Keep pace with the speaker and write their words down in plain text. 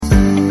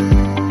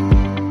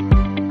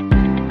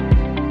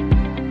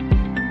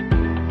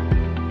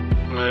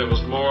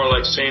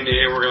Sandy,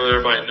 hey, we're going to let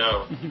everybody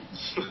know.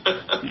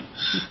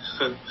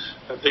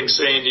 I think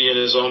Sandy in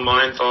his own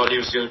mind thought he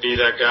was going to be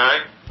that guy.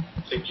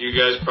 I think you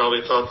guys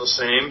probably thought the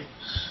same.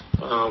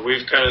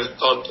 We've kind of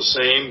thought the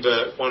same,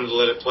 but wanted to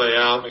let it play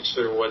out, make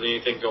sure there wasn't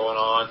anything going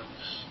on.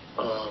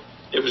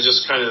 It was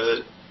just kind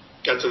of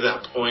got to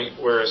that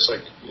point where it's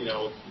like,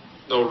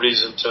 no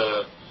reason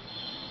to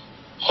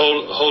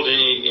hold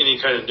any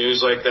kind of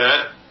news like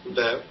that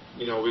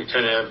we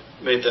kind of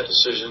made that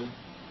decision.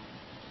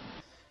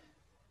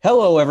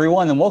 Hello,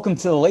 everyone, and welcome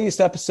to the latest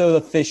episode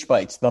of Fish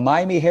Bites, the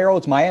Miami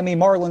Herald's Miami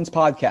Marlins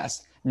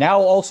podcast. Now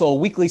also a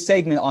weekly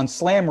segment on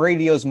Slam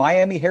Radio's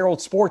Miami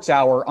Herald Sports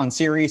Hour on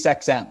Sirius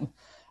XM.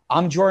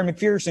 I'm Jordan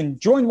McPherson,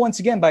 joined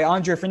once again by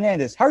Andre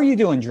Fernandez. How are you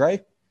doing,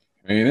 Dre?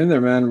 Hanging in there,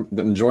 man.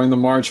 Enjoying the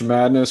March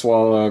Madness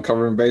while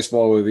covering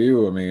baseball with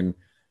you. I mean,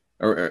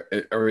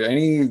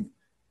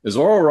 is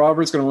Oral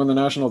Roberts going to win the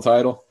national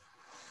title?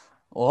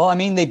 Well, I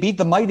mean, they beat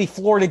the mighty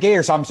Florida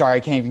Gators. I'm sorry, I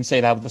can't even say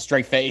that with a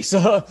straight face.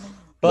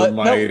 But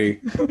mighty.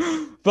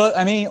 No. But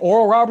I mean,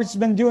 Oral Roberts has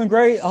been doing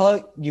great.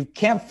 You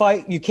can't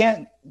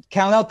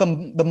count out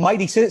the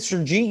mighty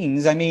Sister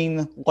Jeans. I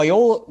mean,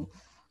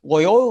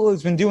 Loyola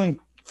has been doing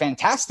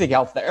fantastic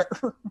out there.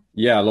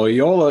 Yeah,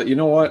 Loyola. You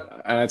know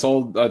what? And I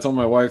told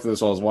my wife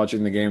this while I was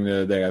watching the game the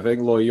other day. I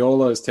think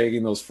Loyola is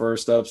taking those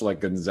first steps like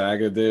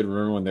Gonzaga did.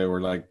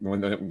 Remember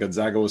when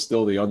Gonzaga was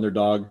still the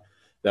underdog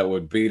that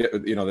would beat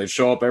it? They'd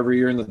show up every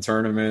year in the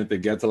tournament. They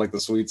get to like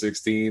the Sweet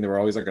 16. They were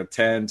always like a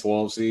 10,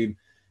 12 seed.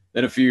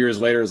 Then a few years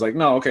later, it's like,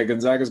 no, okay,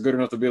 Gonzaga's good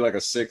enough to be like a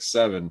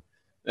 6-7.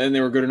 Then they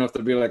were good enough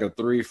to be like a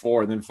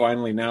 3-4. And then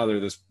finally now they're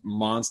this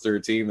monster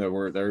team that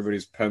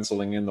everybody's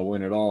penciling in to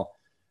win it all.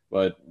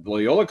 But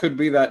Loyola could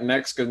be that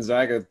next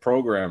Gonzaga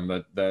program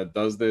that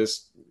does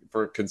this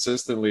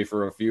consistently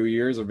for a few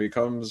years and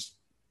becomes,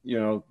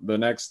 the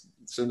next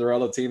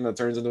Cinderella team that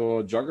turns into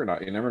a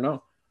juggernaut. You never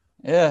know.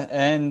 Yeah,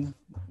 and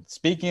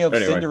speaking of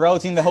Cinderella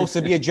team that hopes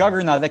to be a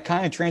juggernaut, that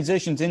kind of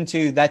transitions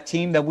into that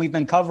team that we've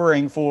been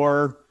covering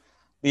for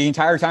the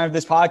entire time of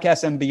this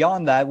podcast and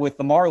beyond that with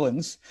the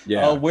Marlins.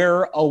 Yeah.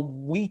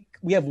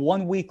 We have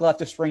 1 week left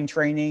of spring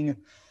training.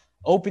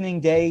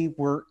 Opening day,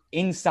 we're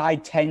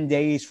inside 10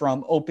 days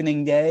from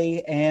opening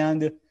day,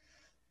 and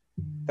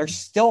there's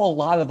still a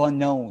lot of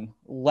unknown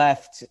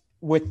left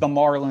with the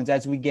Marlins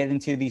as we get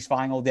into these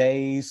final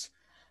days.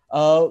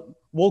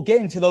 We'll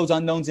get into those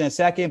unknowns in a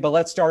second, but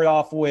let's start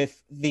off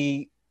with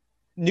the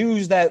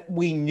news that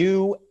we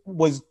knew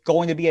was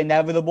going to be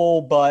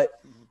inevitable, but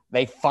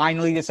they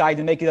finally decided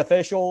to make it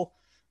official.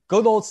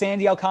 Good old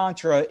Sandy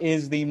Alcantara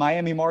is the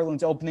Miami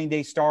Marlins opening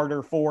day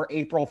starter for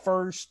April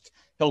 1st.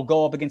 He'll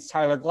go up against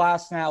Tyler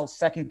Glasnow,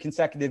 second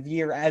consecutive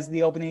year as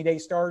the opening day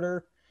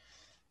starter.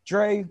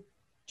 Dre,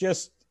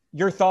 just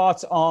your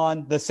thoughts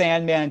on the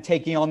Sandman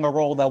taking on the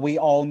role that we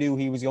all knew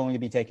he was going to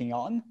be taking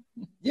on.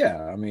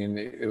 Yeah, I mean,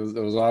 it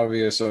was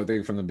obvious, I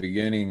think, from the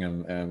beginning,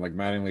 and like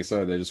Mattingly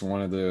said, they just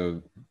wanted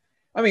to.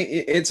 I mean,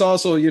 it's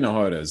also,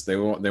 how it is. They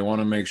want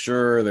to make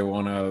sure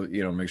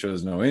make sure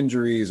there's no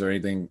injuries or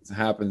anything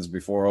happens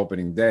before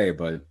opening day.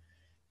 But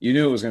you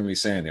knew it was going to be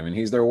Sandy. I mean,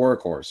 he's their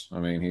workhorse. I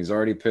mean, he's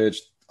already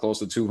pitched close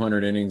to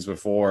 200 innings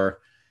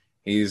before.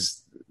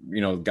 He's,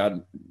 got,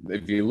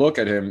 if you look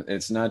at him,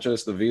 it's not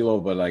just the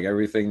velo, but like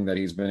everything that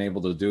he's been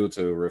able to do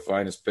to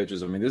refine his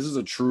pitches. I mean, this is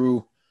a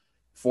true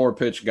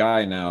 4-pitch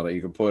guy now that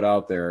you can put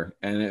out there.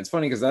 And it's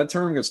funny because that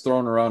term gets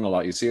thrown around a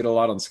lot. You see it a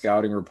lot on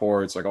scouting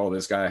reports, like, oh,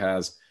 this guy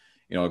has,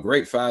 a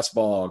great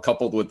fastball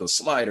coupled with the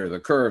slider, the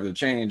curve, the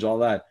change, all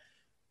that.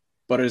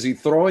 But is he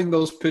throwing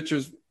those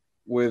pitches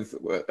with,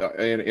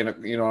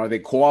 are they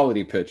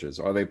quality pitches?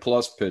 Are they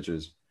plus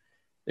pitches?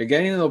 It's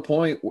getting to the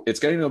point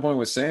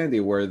with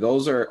Sandy where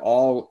those are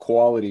all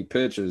quality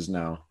pitches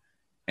now.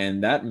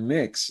 And that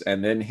mix,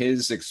 and then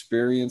his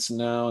experience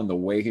now and the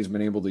way he's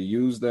been able to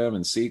use them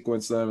and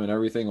sequence them and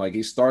everything, like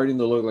he's starting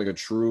to look like a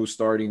true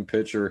starting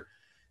pitcher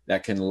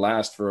that can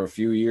last for a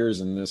few years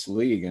in this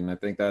league. And I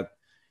think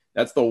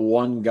that's the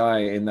one guy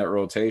in that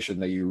rotation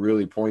that you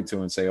really point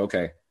to and say,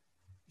 okay,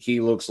 he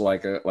looks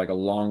like a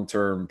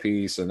long-term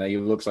piece, and that he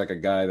looks like a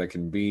guy that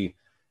can be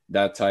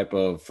that type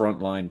of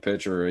frontline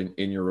pitcher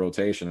in your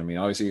rotation. I mean,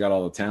 obviously you got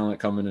all the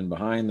talent coming in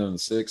behind them,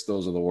 six,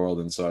 those of the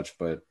world and such,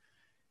 but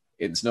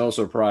it's no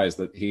surprise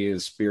that he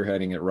is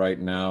spearheading it right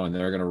now, and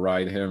they're going to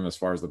ride him as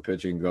far as the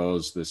pitching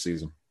goes this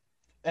season.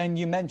 And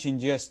you mentioned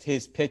just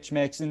his pitch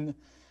mix, and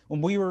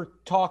when we were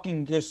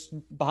talking just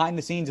behind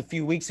the scenes a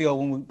few weeks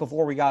ago,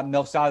 before we got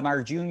Mel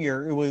Stoudemire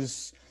Jr., it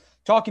was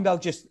talking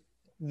about just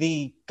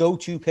the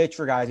go-to pitch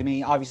for guys. I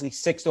mean, obviously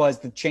Sixto has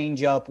the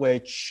changeup,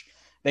 which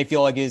they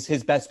feel like is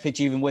his best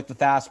pitch, even with the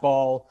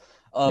fastball.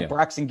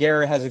 Braxton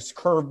Garrett has his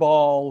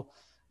curveball.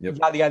 Yep.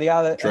 Yada, yada,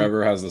 yada.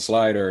 Trevor has the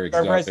slider.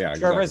 Trevor has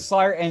the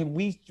slider. And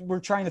we were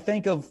trying to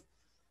think of,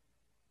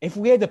 if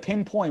we had to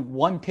pinpoint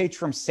one pitch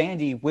from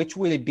Sandy, which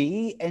would it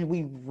be? And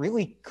we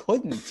really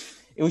couldn't.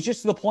 It was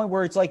just to the point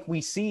where it's like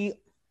we see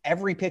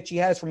every pitch he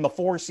has, from the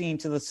four-seam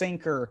to the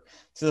sinker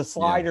to the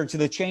slider to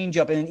the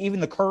changeup, and even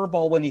the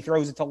curveball when he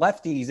throws it to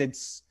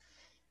lefties.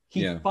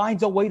 He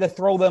finds a way to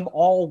throw them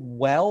all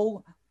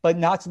well, but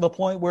not to the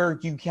point where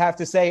you have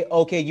to say,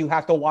 okay, you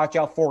have to watch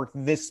out for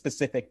this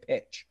specific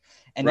pitch.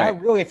 And Right.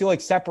 that really, I feel like,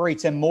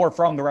 separates him more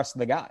from the rest of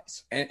the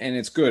guys. And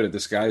it's good. It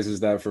disguises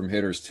that from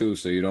hitters too.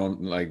 So you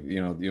don't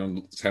you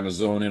don't kind of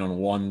zone in on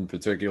one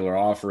particular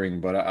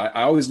offering. But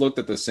I always looked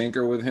at the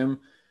sinker with him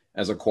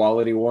as a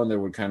quality one that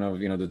would kind of,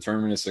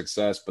 determine his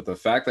success. But the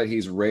fact that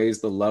he's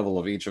raised the level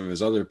of each of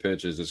his other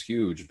pitches is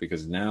huge,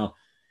 because now,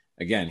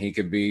 again, he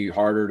could be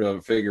harder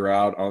to figure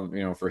out,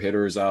 for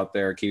hitters out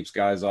there, keeps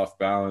guys off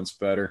balance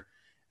better.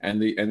 And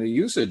the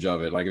usage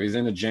of it, like if he's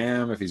in a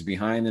jam, if he's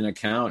behind an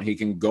account, he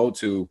can go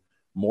to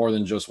more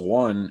than just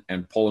one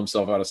and pull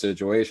himself out of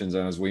situations.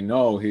 And as we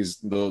know, he's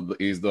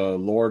the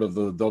lord of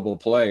the double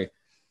play.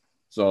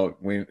 So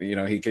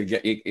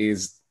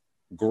he's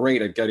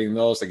great at getting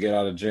those to get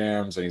out of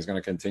jams, and he's going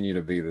to continue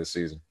to be this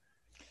season.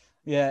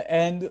 Yeah,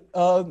 and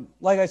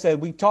like I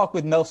said, we talked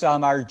with Mel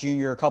Stottlemyre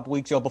Jr. a couple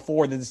weeks ago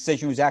before the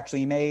decision was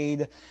actually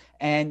made,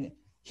 and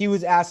he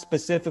was asked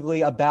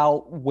specifically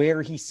about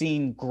where he's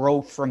seen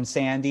growth from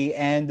Sandy,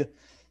 and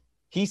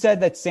he said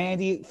that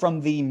Sandy,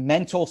 from the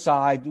mental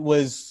side,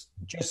 was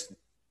just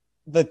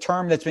the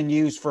term that's been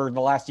used for the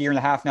last year and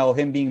a half now, of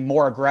him being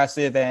more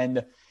aggressive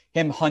and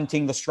him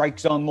hunting the strike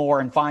zone more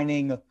and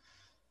finding,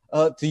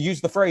 to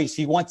use the phrase,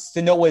 he wants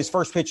to know what his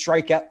first pitch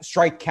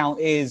strike count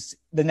is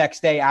the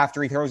next day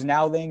after he throws an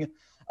outing.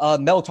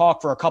 Mel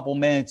talked for a couple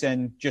minutes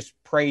and just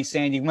praised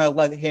Sandy. I'm going to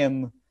let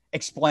him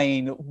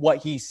explain what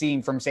he's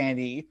seen from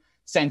Sandy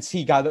since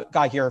he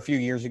got here a few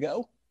years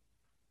ago.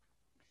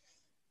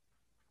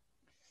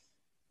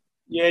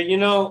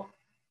 Yeah,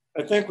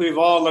 I think we've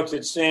all looked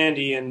at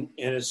Sandy and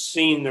has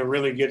seen the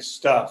really good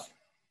stuff,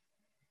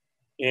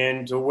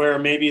 and to where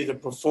maybe the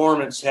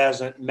performance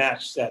hasn't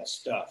matched that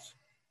stuff.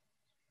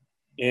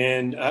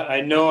 And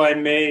I know I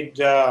made,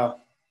 when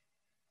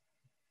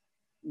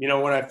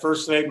I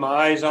first laid my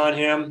eyes on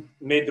him,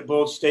 made the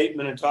bold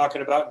statement and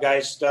talking about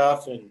guys'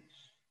 stuff and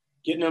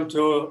getting them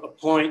to a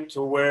point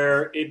to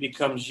where it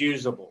becomes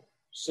usable.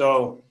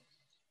 So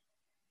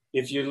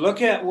if you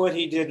look at what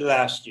he did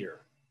last year,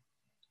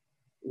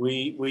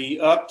 we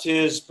upped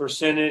his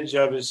percentage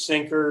of his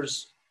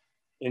sinkers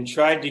and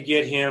tried to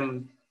get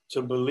him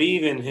to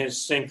believe in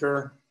his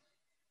sinker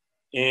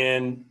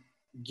and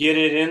get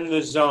it in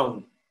the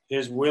zone,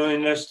 his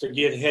willingness to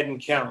get hidden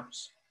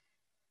counts.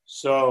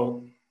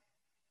 So,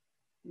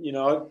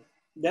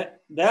 that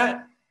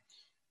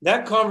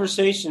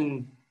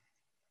conversation,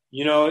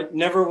 it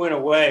never went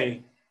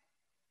away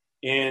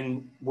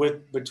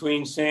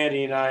between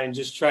Sandy and I, and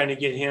just trying to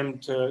get him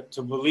to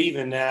believe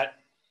in that.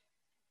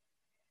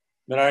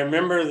 But I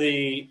remember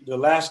the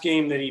last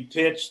game that he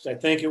pitched, I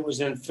think it was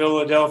in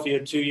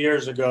Philadelphia 2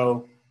 years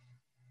ago,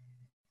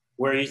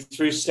 where he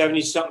threw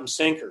 70-something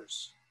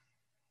sinkers.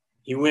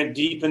 He went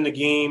deep in the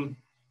game,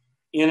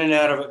 in and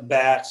out of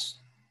at-bats,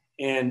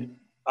 and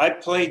I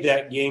played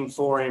that game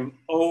for him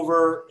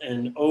over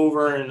and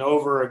over and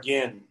over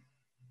again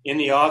in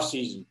the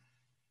offseason,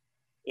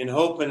 in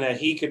hoping that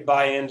he could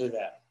buy into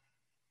that.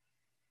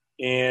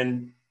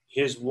 And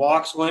his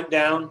walks went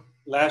down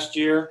last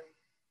year.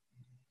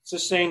 It's the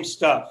same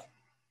stuff.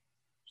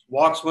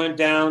 Walks went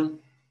down,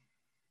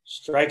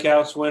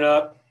 strikeouts went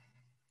up,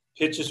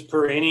 pitches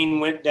per inning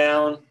went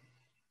down.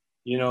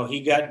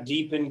 He got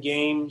deep in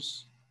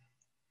games.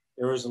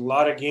 There was a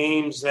lot of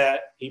games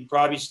that he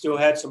probably still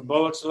had some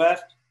bullets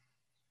left,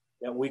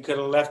 that we could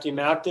have left him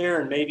out there,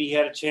 and maybe he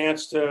had a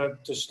chance to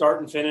start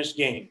and finish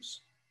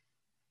games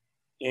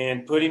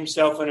and put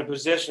himself in a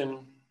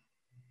position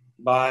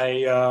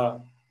by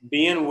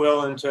being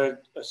willing to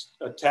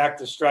attack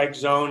the strike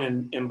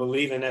zone and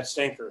believe in that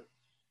sinker.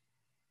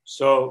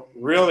 So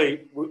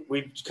really,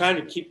 we kind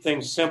of keep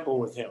things simple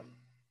with him.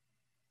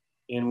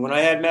 And when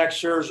I had Max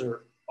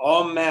Scherzer,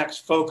 all Max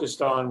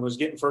focused on was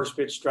getting first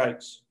pitch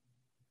strikes.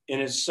 And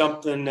it's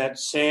something that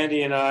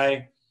Sandy and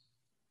I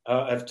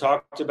have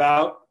talked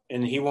about,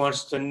 and he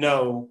wants to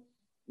know,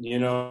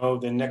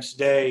 the next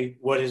day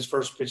what his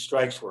first pitch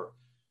strikes were.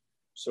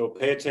 So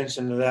pay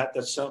attention to that.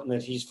 That's something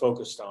that he's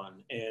focused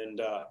on.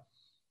 And,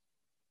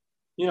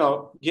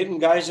 getting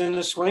guys in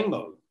the swing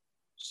mode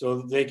so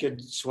that they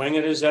could swing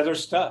at his other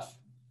stuff,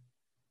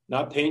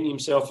 not painting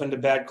himself into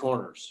bad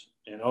corners,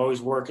 and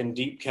always working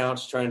deep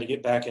counts, trying to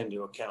get back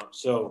into a count.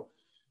 So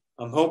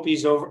I'm hope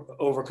he's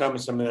overcoming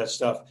some of that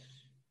stuff.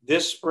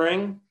 This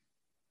spring,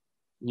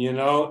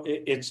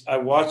 I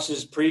watched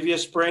his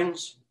previous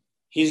springs.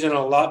 He's in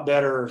a lot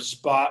better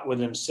spot with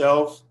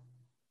himself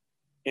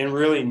and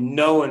really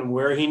knowing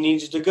where he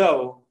needs to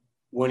go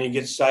when he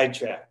gets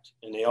sidetracked,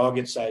 and they all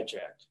get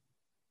sidetracked.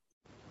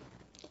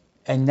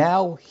 And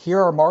now, here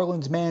are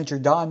Marlins manager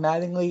Don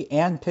Mattingly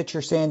and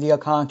pitcher Sandy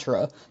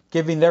Alcantara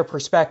giving their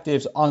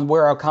perspectives on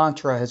where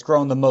Alcantara has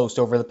grown the most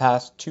over the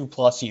past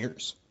 2+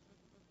 years.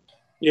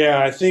 Yeah,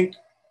 I think,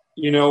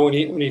 when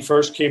he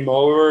first came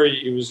over,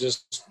 he was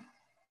just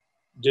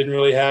didn't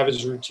really have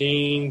his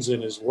routines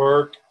and his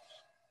work.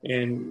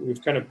 And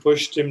we've kind of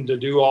pushed him to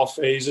do all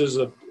phases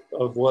of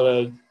what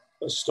a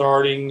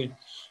starting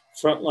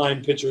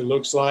frontline pitcher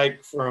looks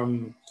like,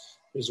 from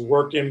his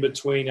work in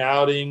between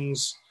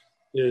outings,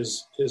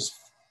 his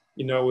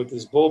with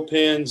his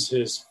bullpens,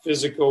 his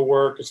physical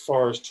work as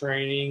far as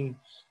training,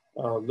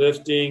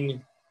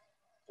 lifting,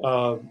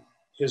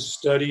 his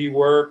study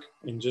work,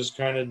 and just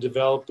kind of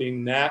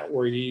developing that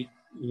where he,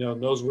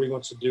 knows what he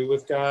wants to do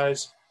with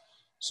guys.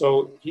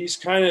 So he's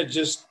kind of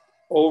just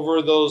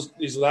over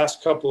these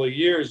last couple of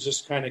years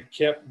just kind of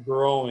kept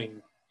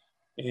growing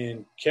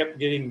and kept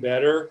getting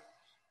better.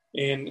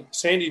 And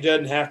Sandy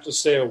doesn't have to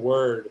say a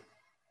word.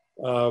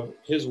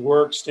 His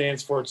work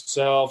stands for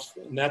itself,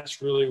 and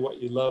that's really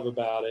what you love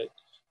about it,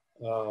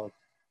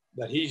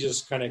 that he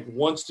just kind of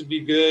wants to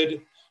be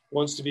good,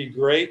 wants to be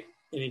great,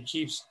 and he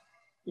keeps,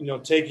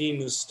 taking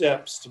the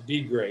steps to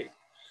be great.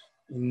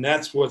 And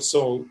that's what's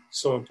so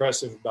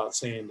impressive about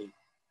Sandy.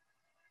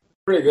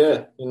 Pretty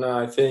good.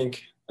 I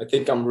think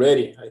I'm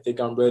ready. I think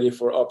I'm ready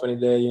for opening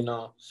day.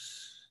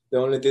 The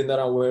only thing that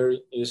I'm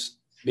worried is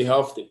be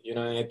healthy,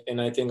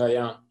 and I think I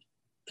am.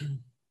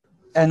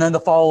 And then to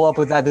follow up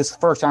with that, this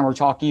first time we're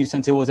talking to you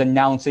since it was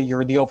announced that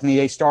you're the opening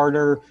day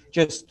starter,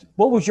 just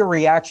what was your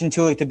reaction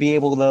to it to be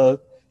able to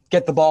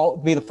get the ball,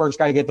 be the first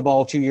guy to get the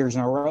ball 2 years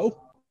in a row?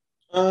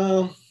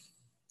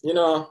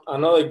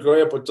 Another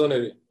great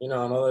opportunity.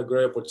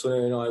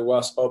 I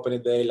was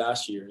opening day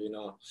last year,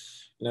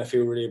 and I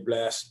feel really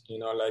blessed,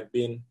 like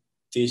being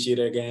this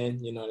year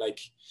again,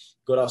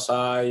 go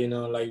outside,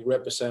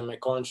 represent my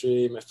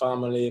country, my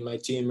family, my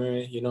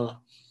teammate,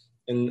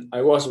 and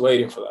I was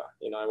waiting for that,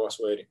 I was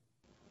waiting.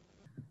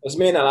 That's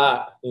mean a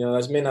lot,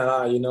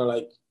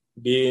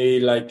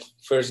 be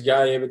first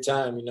guy every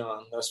time,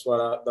 that's what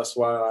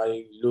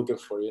I looking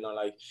for,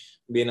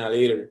 being a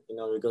leader,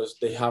 because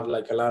they have a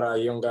lot of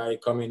young guys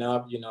coming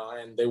up,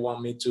 and they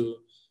want me to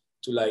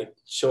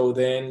show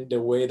them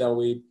the way that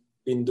we've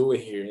been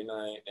doing here, and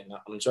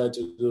I'm trying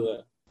to do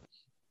that.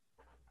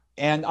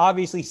 And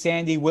obviously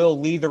Sandy will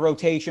lead the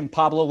rotation.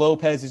 Pablo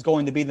Lopez is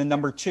going to be the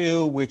number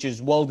 2, which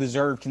is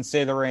well-deserved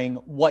considering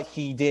what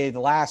he did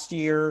last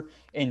year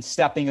in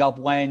stepping up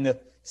when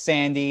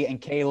Sandy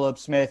and Caleb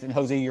Smith and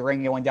Jose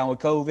Urena went down with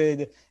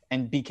COVID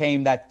and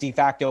became that de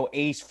facto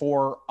ace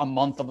for a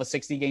month of a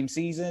 60-game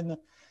season.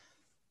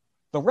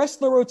 The rest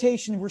of the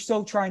rotation, we're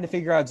still trying to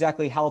figure out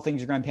exactly how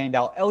things are going to pan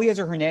out.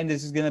 Eliezer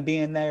Hernandez is going to be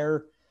in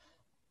there.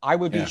 I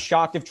would be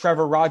shocked if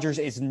Trevor Rogers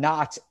is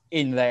not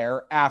in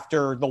there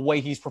after the way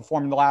he's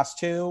performed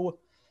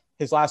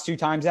his last two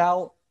times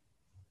out.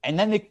 And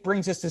then it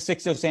brings us to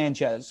Sixto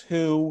Sanchez,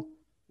 who,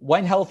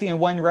 when healthy and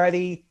when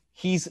ready,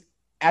 he's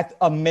at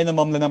a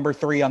minimum the number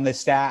 3 on this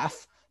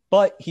staff,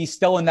 but he's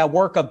still in that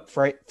workup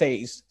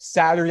phase.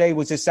 Saturday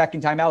was his second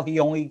time out. He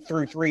only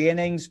threw 3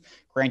 innings.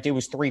 Granted, it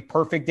was 3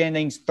 perfect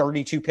innings,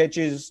 32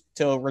 pitches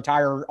to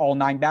retire all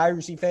 9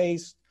 batters he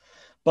faced.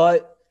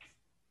 But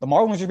the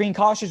Marlins are being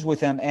cautious with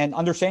him, and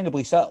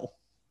understandably so.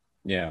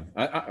 Yeah.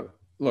 I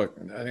look,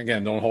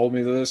 again, don't hold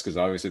me to this because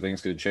obviously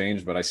things could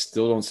change, but I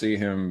still don't see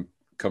him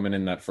coming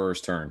in that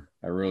first turn.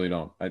 I really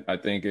don't. I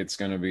think it's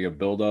going to be a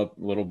build-up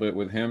a little bit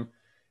with him.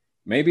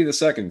 Maybe the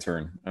second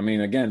turn. I mean,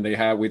 again,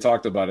 we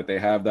talked about it. They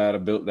have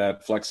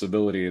that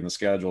flexibility in the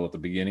schedule at the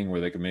beginning where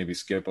they can maybe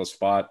skip a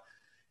spot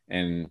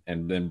and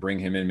then bring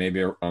him in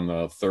maybe on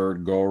the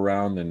third go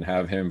around and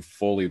have him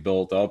fully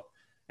built up.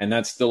 And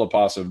that's still a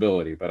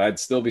possibility, but I'd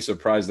still be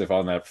surprised if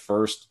on that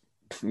first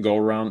go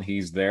around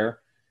he's there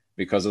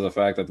because of the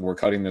fact that we're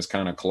cutting this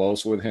kind of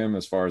close with him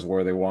as far as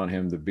where they want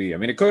him to be. I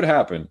mean, it could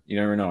happen.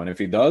 You never know. And if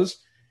he does,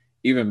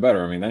 even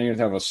better. I mean, then you'd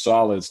have a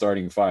solid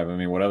starting 5. I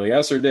mean, what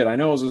Eliezer did, I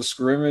know it was a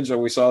scrimmage that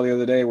we saw the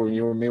other day when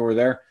you and me were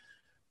there,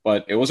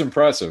 but it was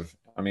impressive.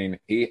 I mean,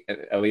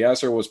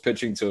 Eliezer was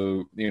pitching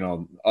to,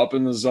 up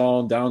in the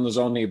zone, down the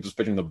zone. He was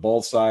pitching to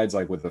both sides,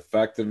 with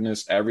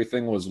effectiveness.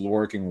 Everything was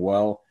working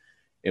well.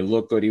 It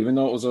looked good, even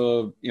though it was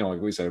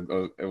like we said,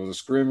 it was a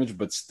scrimmage,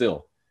 but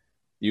still,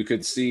 you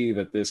could see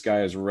that this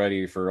guy is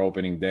ready for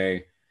opening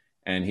day,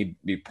 and he'd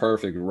be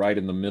perfect right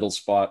in the middle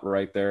spot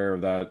right there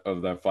of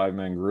that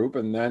 5-man group.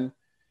 And then,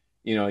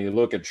 you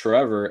look at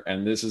Trevor,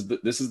 and this is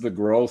the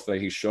growth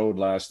that he showed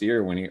last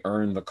year when he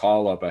earned the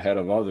call up ahead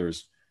of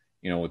others.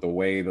 With the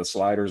way the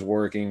slider's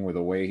working, with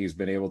the way he's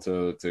been able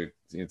to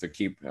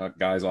keep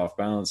guys off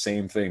balance.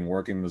 Same thing,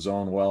 working the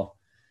zone well.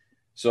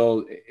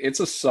 So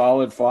it's a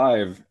solid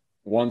 5.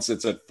 Once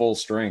it's at full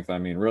strength, I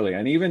mean, really.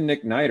 And even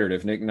Nick Neidert,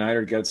 if Nick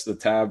Neidert gets the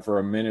tab for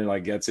a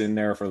minute, gets in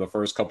there for the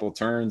first couple of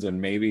turns and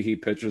maybe he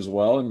pitches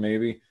well and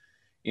maybe,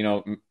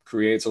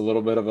 creates a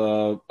little bit of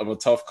a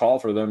tough call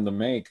for them to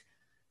make,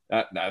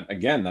 that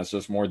again, that's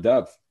just more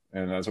depth.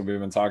 And that's what we've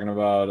been talking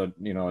about, ad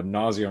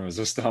nauseum, is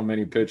just how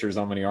many pitchers,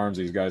 how many arms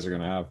these guys are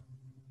going to have.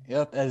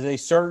 Yep. As a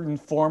certain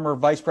former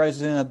vice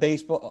president of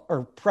baseball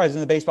or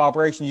president of baseball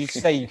operations, you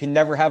say you can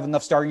never have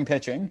enough starting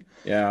pitching.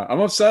 Yeah.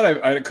 I'm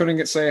upset. I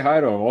couldn't say hi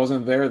to him. I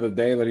wasn't there the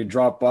day that he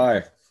dropped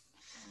by.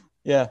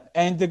 Yeah.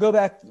 And to go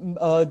back,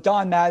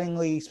 Don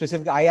Mattingly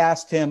specifically, I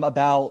asked him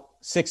about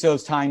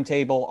Sixto's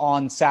timetable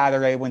on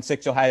Saturday when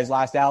Sixto had his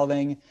last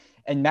outing.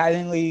 And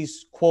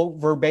Mattingly's quote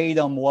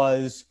verbatim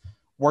was,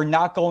 "We're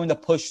not going to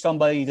push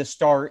somebody to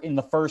start in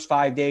the first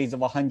 5 days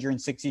of a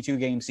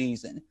 162-game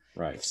season.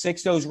 Right. If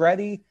Sixto's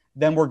ready,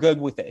 then we're good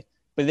with it.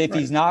 But if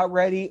he's not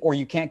ready or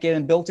you can't get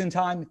him built in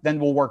time, then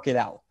we'll work it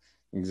out.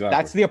 Exactly.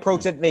 That's the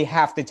approach that they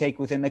have to take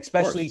with him,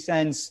 especially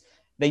since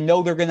they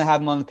know they're going to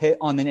have him on the pit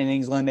on an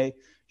innings limit.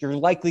 You're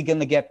likely going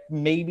to get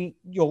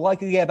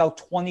about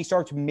 20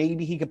 starts.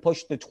 Maybe he could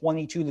push to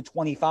 22 to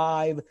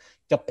 25,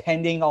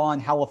 depending on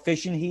how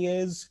efficient he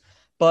is.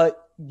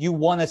 But you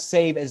want to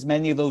save as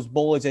many of those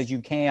bullets as you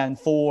can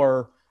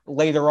for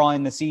later on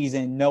in the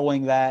season,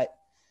 knowing that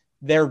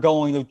they're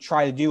going to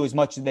try to do as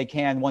much as they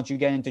can once you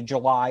get into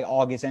July,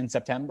 August, and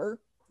September.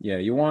 Yeah,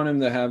 you want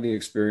him to have the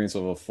experience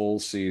of a full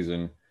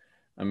season.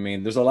 I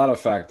mean, there's a lot of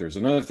factors.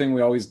 Another thing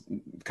we always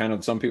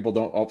some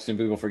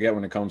people forget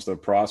when it comes to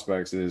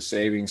prospects is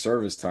saving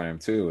service time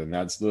too. And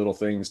that's little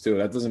things too.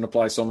 That doesn't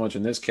apply so much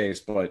in this case,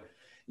 but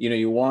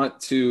you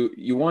want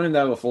him to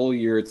have a full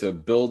year to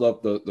build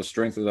up the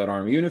strength of that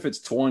arm. Even if it's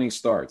 20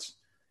 starts,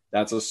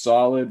 that's a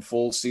solid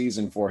full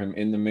season for him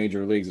in the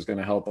major leagues. It's going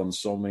to help on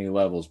so many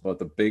levels. But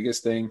the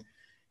biggest thing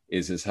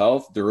is his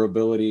health,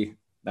 durability,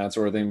 that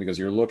sort of thing, because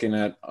you're looking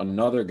at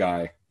another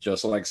guy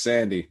just like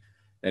Sandy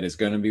that is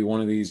going to be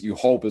one of these, you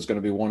hope is going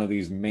to be one of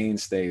these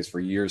mainstays for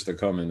years to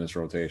come in this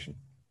rotation.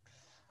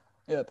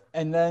 Yep.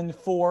 And then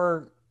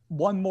for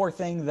one more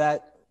thing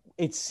that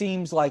it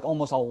seems like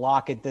almost a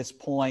lock at this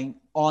point,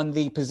 on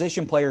the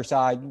position player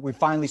side, we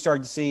finally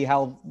started to see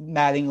how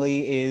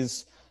Mattingly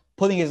is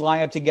putting his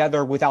lineup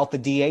together without the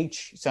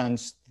DH,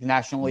 since the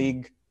National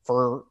League,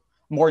 for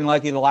more than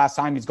likely the last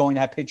time, he's going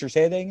to have pitchers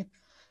hitting.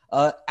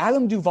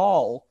 Adam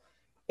Duvall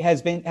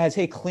has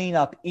hit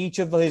cleanup each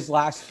of his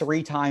last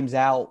 3 times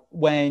out,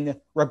 when,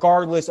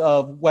 regardless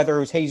of whether it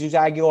was Jesus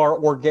Aguilar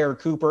or Garrett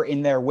Cooper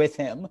in there with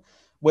him,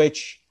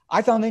 which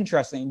I found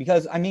interesting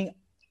because, I mean,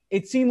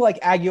 it seemed like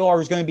Aguilar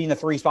was going to be in the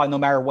 3 spot no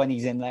matter when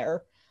he's in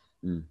there.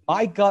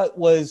 My gut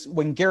was,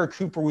 when Garrett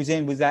Cooper was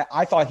in, was that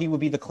I thought he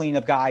would be the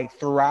cleanup guy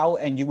throughout,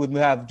 and you would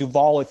have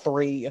Duvall at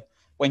 3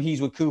 when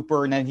he's with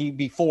Cooper, and then he'd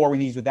be 4 when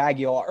he's with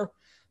Aguilar.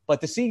 But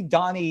to see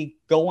Donnie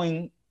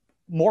going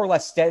more or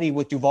less steady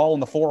with Duvall in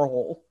the 4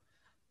 hole,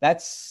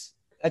 that's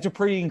a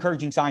pretty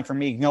encouraging sign for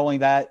me, knowing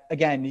that,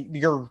 again,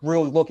 you're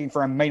really looking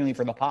for him mainly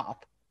for the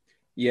pop.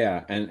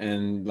 Yeah,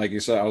 and like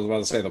you said, I was about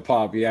to say the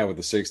pop, with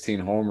the 16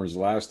 homers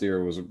last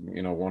year was,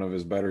 one of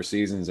his better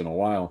seasons in a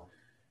while.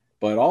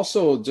 But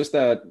also just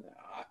that,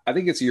 I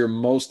think it's your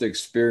most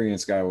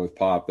experienced guy with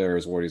pop there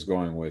is what he's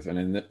going with.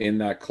 And in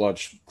that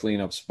clutch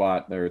cleanup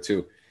spot there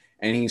too.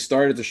 And he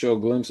started to show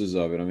glimpses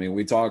of it. I mean,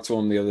 we talked to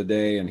him the other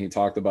day and he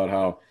talked about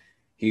how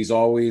he's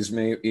always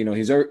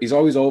he's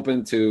always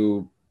open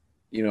to,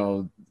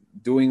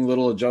 doing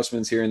little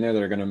adjustments here and there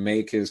that are going to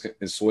make his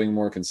swing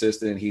more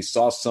consistent. He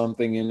saw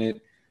something in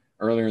it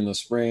earlier in the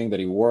spring that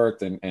he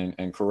worked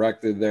and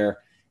corrected there,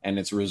 and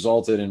it's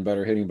resulted in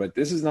better hitting. But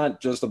this is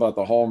not just about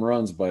the home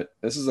runs, but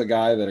this is a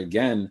guy that,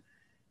 again,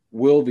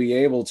 will be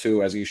able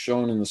to, as he's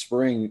shown in the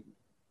spring,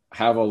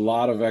 have a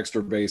lot of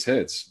extra base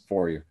hits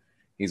for you.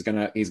 He's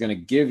gonna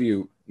give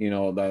you,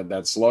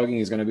 that slugging.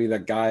 He's gonna be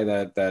that guy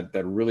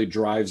that really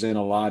drives in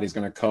a lot. He's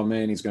gonna come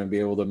in. He's gonna be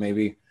able to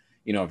maybe,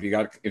 if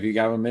you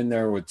got him in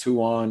there with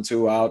 2 on,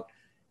 2 out,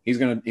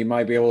 he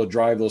might be able to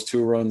drive those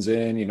 2 runs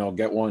in.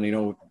 Get one.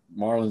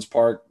 Marlins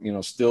Park,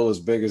 still as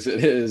big as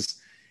it is.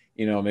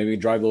 Maybe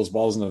drive those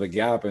balls into the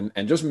gap and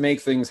just make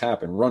things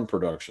happen. Run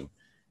production.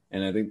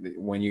 And I think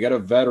when you get a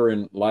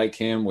veteran like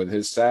him with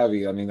his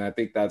savvy, I mean, I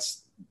think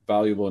that's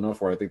valuable enough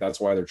for it. I think that's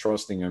why they're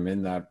trusting him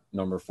in that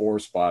number 4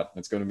 spot.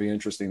 It's going to be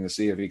interesting to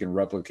see if he can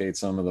replicate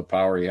some of the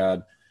power he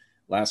had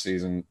last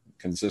season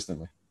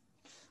consistently.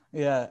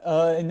 Yeah.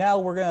 And now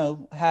we're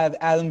going to have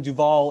Adam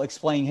Duvall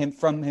explain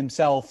from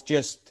himself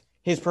just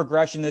his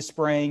progression this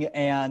spring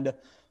and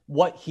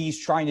what he's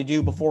trying to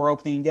do before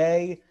opening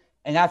day.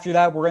 And after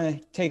that, we're going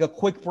to take a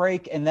quick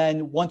break. And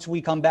then once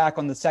we come back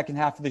on the second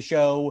half of the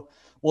show,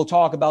 we'll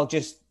talk about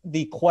just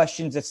the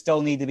questions that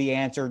still need to be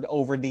answered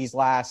over these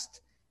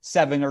last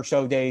 7 or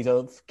so days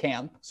of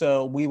camp.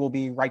 So we will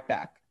be right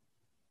back.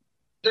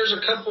 There's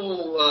a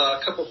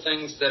couple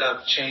things that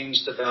I've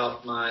changed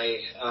about my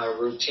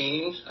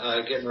routine,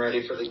 getting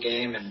ready for the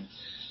game, and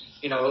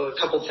a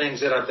couple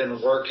things that I've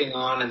been working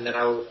on and that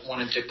I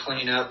wanted to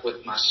clean up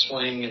with my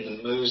swing and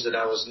the moves that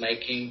I was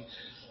making,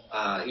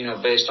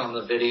 based on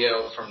the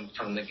video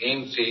from the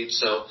game feed.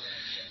 So,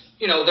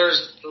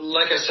 there's,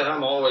 like I said,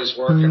 I'm always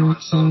working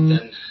on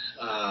something.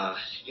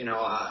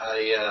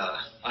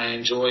 I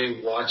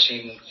enjoy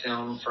watching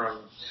film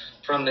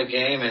from the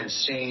game and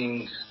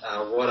seeing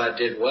what I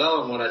did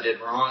well and what I did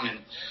wrong,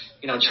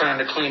 and trying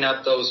to clean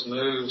up those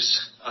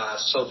moves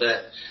so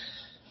that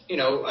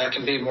I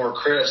can be more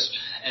crisp,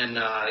 and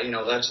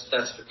that's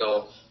the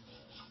goal.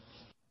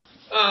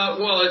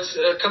 Well, it's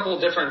a couple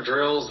of different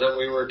drills that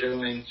we were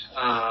doing,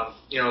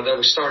 that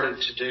we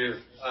started to do,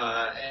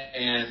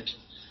 and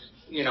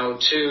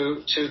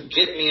to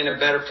get me in a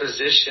better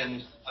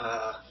position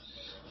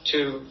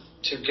to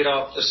get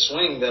off the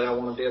swing that I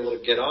want to be able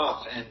to get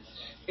off. And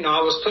I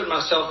was putting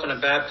myself in a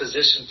bad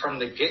position from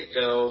the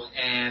get-go,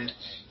 and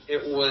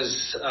it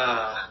was,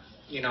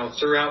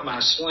 throughout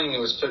my swing, it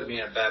was putting me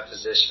in a bad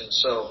position.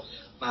 So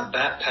my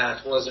bat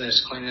path wasn't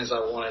as clean as I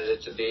wanted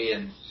it to be.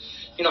 And,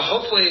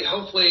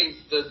 hopefully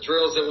the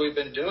drills that we've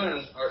been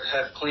doing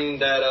have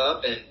cleaned that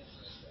up, and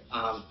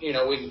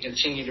we can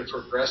continue to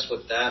progress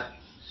with that.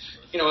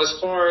 As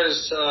far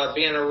as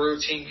being a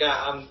routine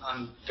guy,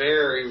 I'm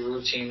very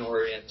routine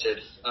oriented.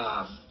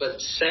 But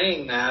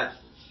saying that,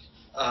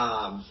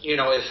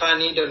 if I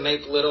need to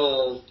make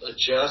little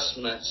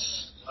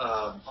adjustments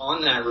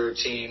on that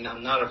routine,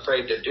 I'm not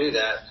afraid to do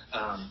that.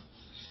 I'm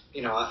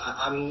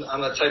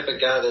the type of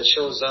guy that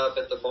shows up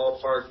at the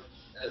ballpark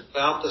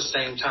about the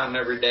same time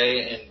every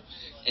day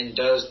and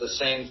does the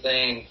same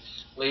thing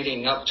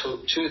leading up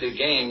to the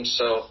game.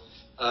 So,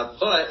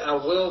 but I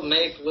will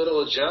make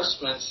little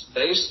adjustments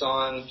based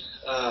on,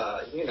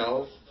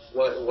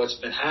 what's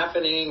been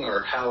happening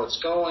or how it's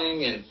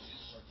going, and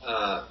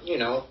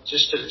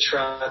just to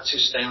try to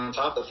stay on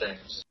top of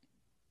things.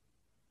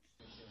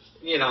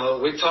 We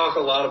talk a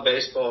lot of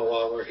baseball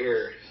while we're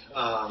here.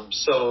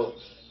 So,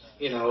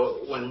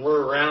 when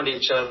we're around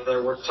each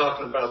other, we're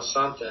talking about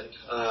something,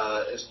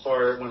 as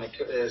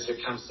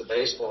it comes to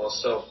baseball.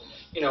 So,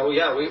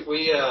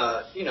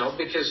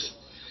 because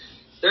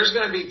there's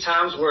going to be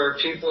times where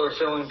people are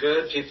feeling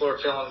good, people are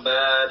feeling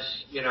bad,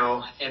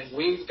 and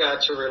we've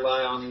got to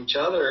rely on each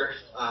other,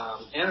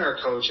 and our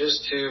coaches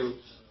to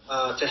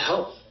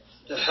help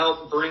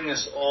bring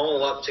us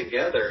all up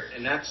together.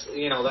 And that's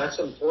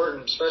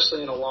important,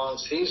 especially in a long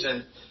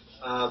season,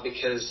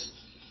 because,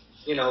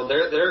 there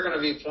are going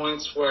to be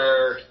points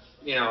where,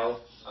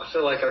 I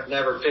feel like I've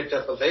never picked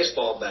up a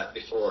baseball bat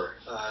before.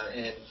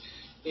 And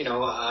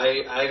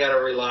I got to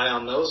rely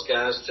on those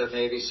guys to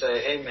maybe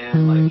say, hey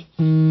man,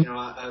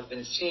 I've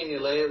been seeing you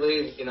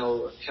lately, it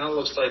kind of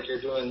looks like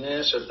you're doing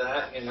this or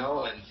that,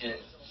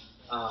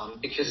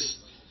 because,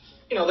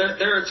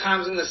 there are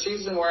times in the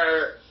season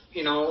where,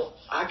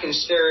 I can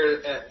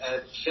stare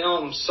at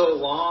film so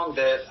long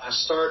that I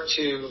start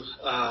to,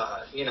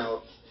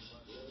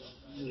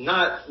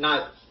 not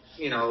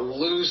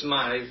lose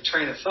my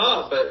train of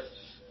thought, but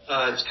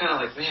it's kind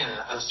of like, man,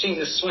 I've seen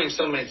this swing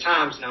so many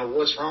times now.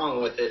 What's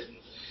wrong with it?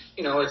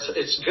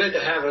 It's good to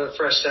have a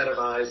fresh set of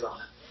eyes on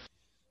it.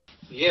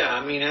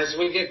 Yeah, as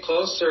we get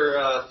closer,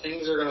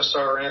 things are going to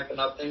start ramping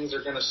up. Things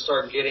are going to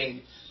start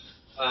getting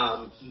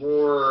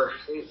more,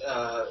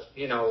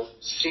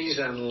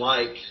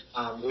 season-like.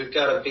 We've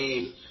got to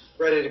be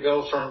ready to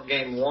go from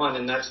game one,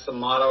 and that's the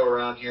motto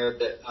around here.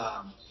 That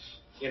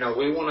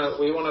we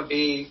want to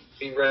be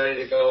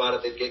ready to go out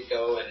of the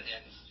get-go,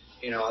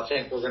 and I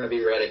think we're going to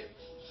be ready.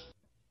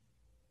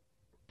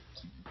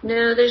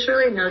 No, there's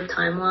really no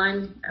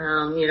timeline.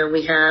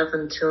 We have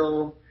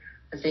until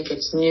I think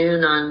it's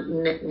noon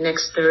on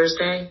next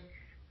Thursday.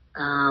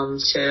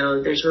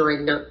 So there's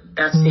really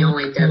that's the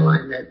only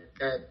deadline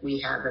that we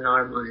have in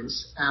our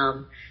minds.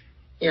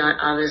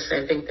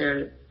 Obviously I think there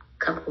are a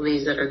couple of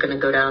these that are going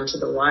to go down to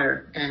the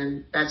wire,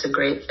 and that's a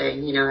great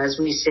thing. As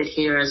we sit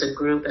here as a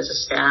group, as a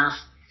staff,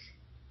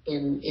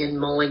 in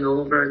mulling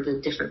over the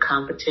different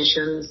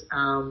competitions,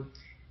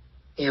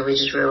 we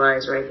just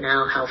realize right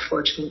now how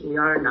fortunate we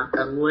are, knock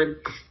on wood,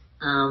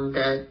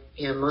 that,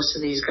 most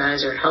of these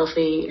guys are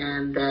healthy,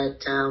 and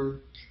that,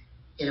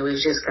 we've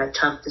just got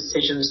tough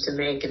decisions to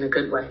make in a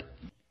good way.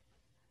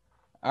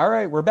 All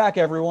right, we're back,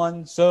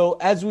 everyone. So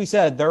as we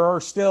said, there are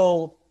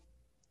still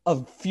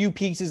a few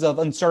pieces of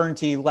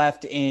uncertainty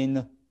left with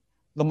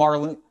the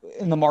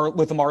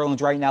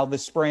Marlins right now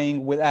this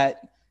spring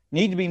that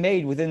need to be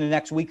made within the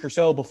next week or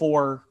so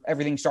before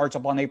everything starts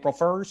up on April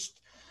 1st.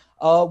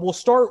 We'll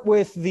start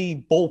with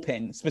the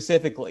bullpen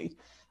specifically.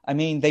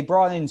 They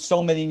brought in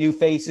so many new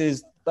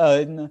faces.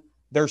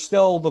 There's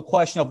still the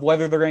question of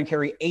whether they're going to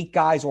carry 8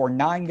 guys or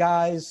 9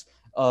 guys.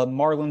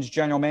 Marlins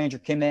general manager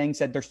Kim Ng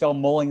said they're still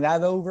mulling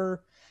that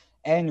over.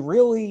 And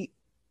really,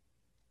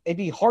 it'd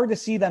be hard to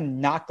see them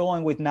not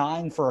going with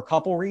 9 for a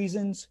couple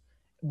reasons.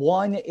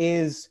 One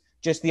is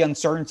just the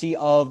uncertainty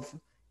of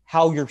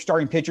how your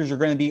starting pitchers are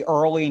going to be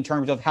early in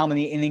terms of how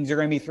many innings they're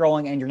going to be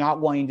throwing, and you're not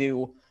wanting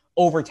to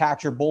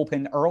overtax your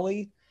bullpen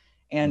early.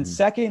 And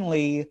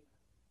secondly,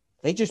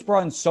 they just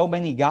brought in so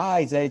many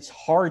guys that it's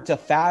hard to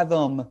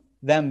fathom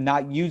them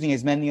not using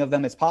as many of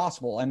them as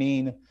possible.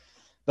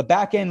 The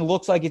back end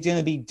looks like it's going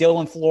to be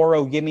Dylan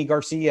Floro, Yimi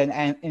Garcia,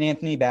 and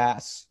Anthony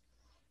Bass.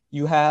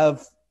 You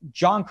have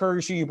John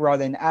Curtis, who you brought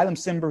in, Adam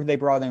Simber, who they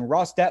brought in,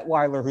 Ross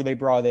Detweiler, who they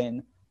brought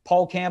in,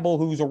 Paul Campbell,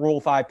 who's a Rule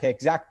 5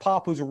 pick, Zach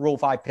Pop, who's a Rule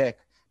 5 pick,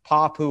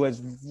 Pop, who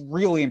has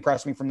really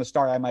impressed me from the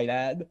start, I might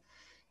add.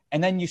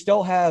 And then you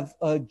still have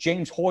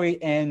James Hoyt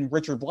and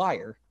Richard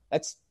Blyer.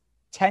 That's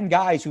 10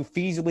 guys who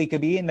feasibly could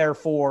be in there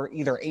for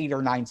either 8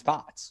 or 9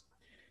 spots.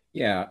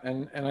 Yeah,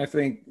 and I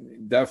think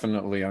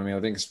definitely,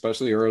 I think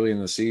especially early in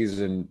the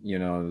season,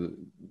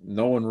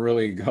 no one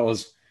really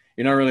goes,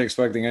 you're not really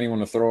expecting anyone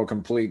to throw a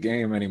complete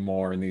game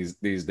anymore in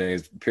these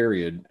days,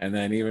 period. And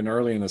then even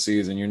early in the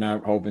season, you're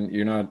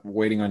not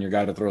waiting on your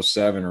guy to throw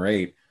 7 or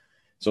 8.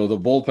 So the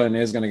bullpen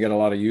is going to get a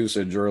lot of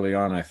usage early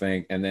on, I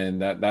think. And then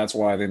that's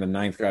why I think the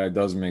 9th guy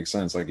does make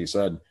sense, like you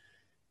said.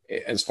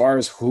 As far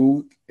as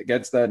who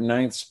gets that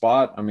 9th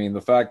spot,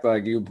 the fact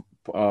that you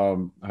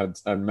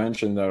had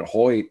mentioned that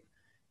Hoyt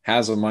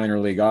has a minor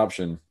league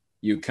option.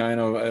 you kind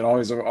of, it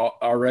always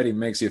already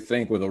makes you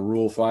think with a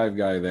Rule 5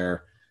 guy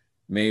there,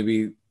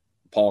 maybe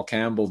Paul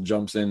Campbell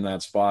jumps in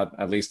that spot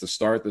at least to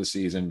start the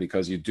season,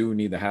 because you do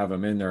need to have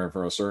him in there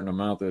for a certain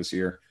amount this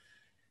year.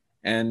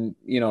 And,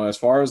 as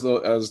far as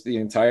the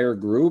entire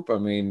group, I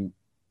mean,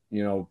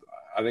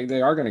 I think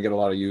they are going to get a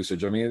lot of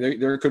usage. I mean,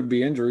 there could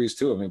be injuries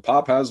too. I mean,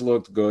 Pop has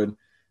looked good.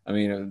 I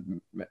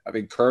mean,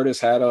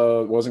 Curtis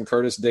wasn't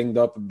Curtis dinged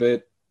up a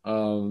bit?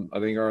 I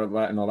think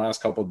in the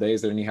last couple of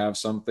days, didn't he have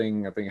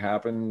something, I think,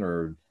 happen?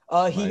 Or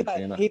he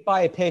got hit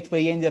by a pitch, but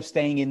he ended up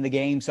staying in the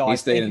game. So he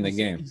stayed in the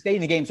game. He stayed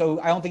in the game.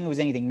 So I don't think it was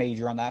anything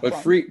major on that.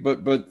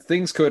 But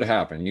things could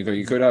happen.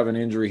 You could have an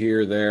injury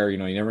here or there. You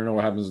never know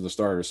what happens to the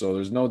starter. So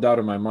there's no doubt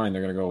in my mind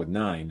they're going to go with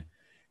 9.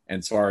 And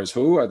as far as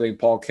who, I think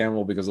Paul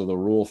Campbell, because of the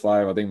Rule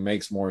 5, I think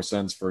makes more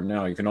sense for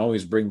now. You can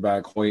always bring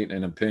back Hoyt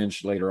in a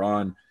pinch later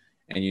on,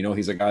 and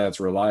he's a guy that's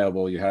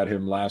reliable. You had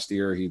him last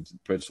year; he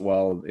pitched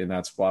well in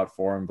that spot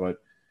for him. But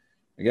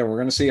again, we're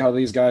going to see how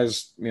these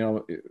guys,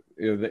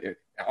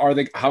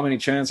 how many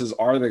chances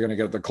are they going to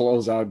get to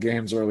close out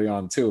games early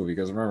on too?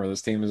 Because remember,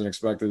 this team isn't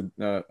expected.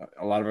 A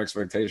lot of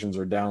expectations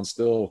are down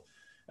still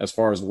as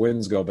far as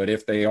wins go. But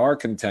if they are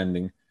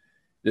contending,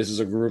 this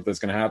is a group that's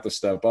going to have to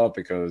step up,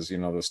 because,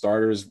 the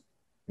starters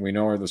we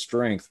know are the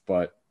strength,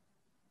 but,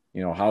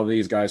 how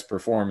these guys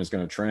perform is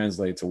going to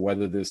translate to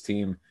whether this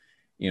team,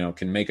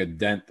 can make a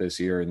dent this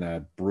year in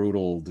that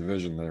brutal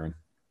division they're in.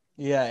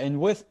 Yeah. And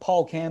with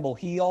Paul Campbell,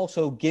 he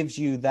also gives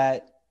you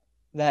that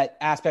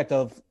aspect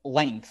of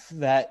length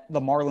that the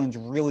Marlins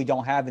really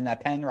don't have in that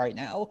pen right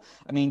now.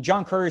 I mean,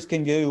 John Curtis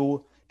can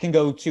go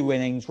 2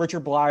 innings.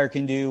 Richard Bleier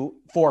can do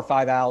 4 or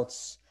 5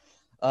 outs.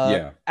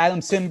 Adam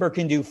Simber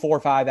can do 4 or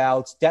 5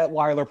 outs.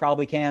 Detweiler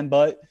probably can,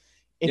 but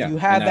if you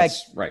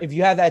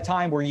have that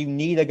time where you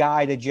need a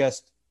guy to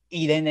just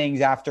eat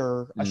innings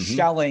after a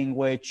shelling,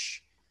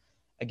 which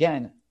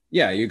again,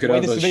 you could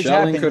have a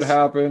shelling could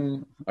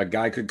happen. A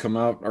guy could come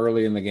out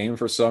early in the game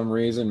for some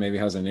reason, maybe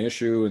has an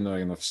issue in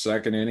the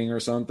second inning or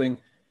something. It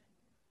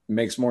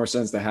makes more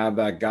sense to have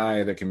that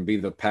guy that can be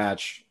the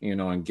patch,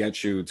 and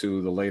get you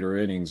to the later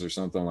innings or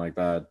something like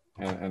that.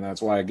 And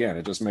that's why, again,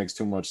 it just makes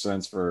too much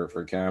sense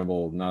for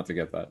Campbell not to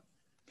get that.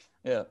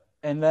 Yeah.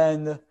 And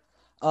then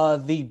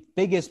the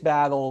biggest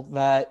battle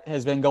that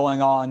has been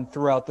going on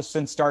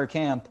since start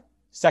camp,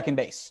 second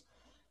base.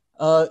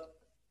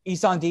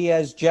 Isan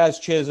Diaz, Jazz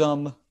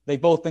Chisholm,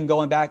 they've both been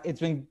going back. It's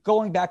been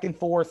going back and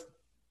forth.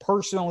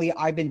 Personally,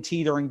 I've been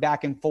teetering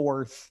back and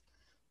forth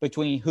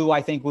between who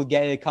I think would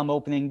get it come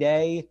opening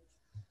day.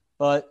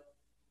 But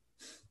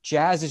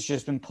Jazz has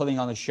just been putting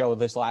on a show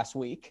this last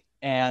week.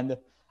 And,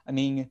 I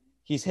mean,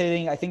 he's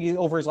hitting, I think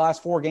over his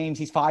last 4 games,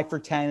 he's 5 for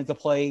 10 at the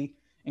plate,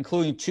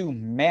 including 2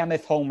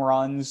 mammoth home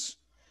runs.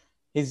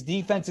 His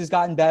defense has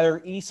gotten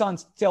better. Isan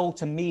still,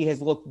 to me,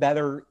 has looked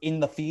better in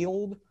the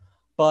field.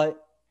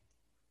 But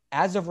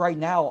as of right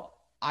now,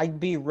 I'd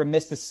be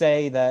remiss to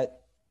say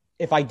that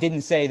if I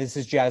didn't say this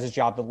is Jazz's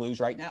job to lose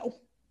right now.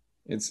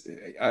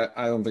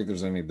 I don't think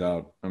there's any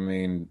doubt. I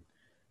mean,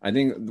 I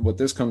think what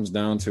this comes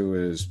down to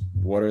is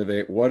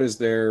what's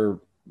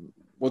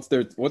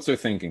their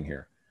thinking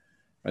here?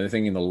 Are they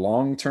thinking the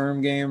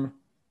long-term game,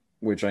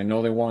 which I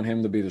know they want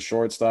him to be the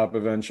shortstop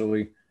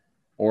eventually,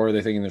 or are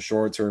they thinking the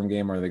short-term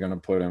game? Are they going to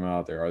put him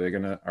out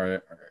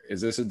there?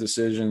 Is this a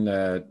decision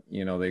that,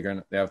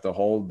 they have to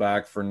hold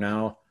back for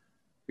now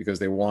because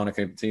they want to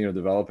continue to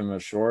develop him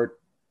as short?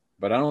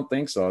 But I don't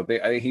think so. I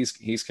think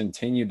he's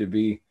continued to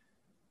be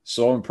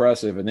so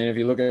impressive. And then if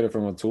you look at it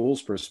from a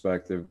tools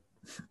perspective,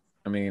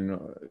 I mean,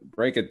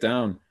 break it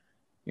down,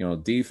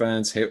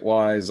 defense, hit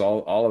wise,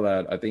 all of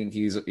that. I think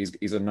he's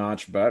a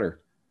notch better.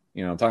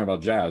 I'm talking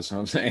about Jazz.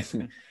 I'm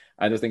saying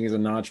I just think he's a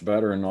notch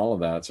better in all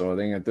of that. So I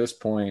think at this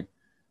point,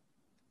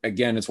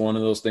 again, it's one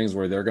of those things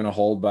where they're going to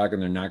hold back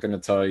and they're not going to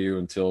tell you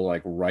until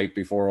like right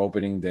before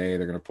opening day.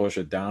 They're going to push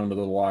it down to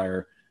the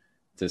wire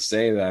to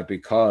say that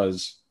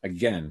because,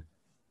 again,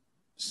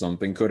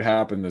 something could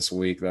happen this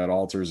week that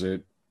alters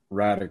it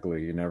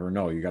radically. You never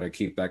know. You got to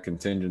keep that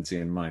contingency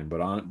in mind. But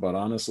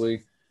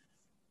honestly,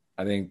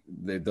 I think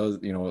it does,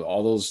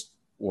 all those,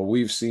 what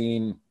we've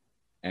seen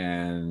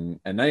and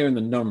not even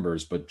the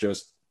numbers, but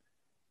just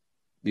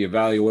the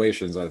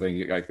evaluations, I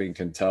think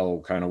can tell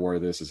kind of where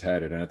this is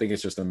headed. And I think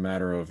it's just a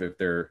matter of if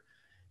they're,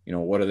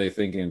 what are they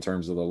thinking in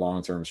terms of the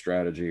long-term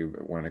strategy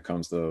when it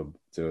comes to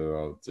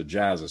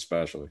Jazz,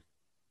 especially.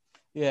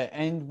 Yeah,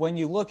 and when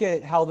you look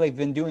at how they've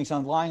been doing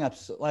some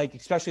lineups, like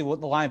especially what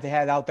the lineup they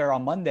had out there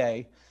on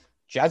Monday,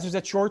 Jazz was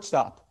at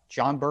shortstop.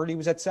 John Birdie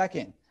was at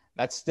second.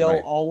 That's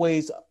still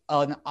always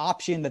an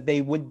option that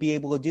they would be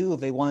able to do if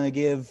they want to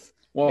give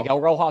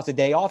Miguel Rojas a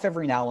day off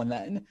every now and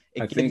then.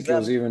 But I think it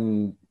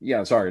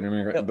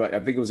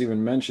was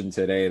even mentioned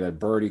today that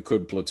Birdie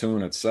could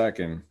platoon at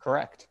second.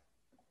 Correct.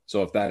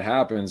 So if that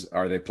happens,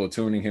 are they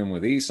platooning him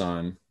with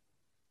Isan,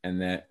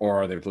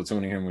 or are they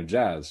platooning him with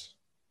Jazz?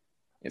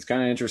 It's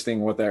kind of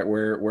interesting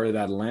where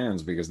that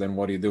lands, because then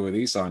what do you do with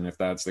Isan if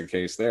that's the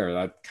case there?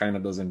 That kind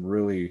of doesn't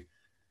really,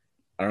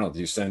 I don't know. Do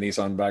you send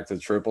Isan back to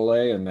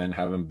AAA and then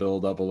have him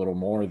build up a little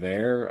more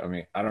there? I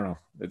mean, I don't know.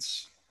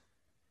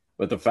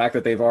 But the fact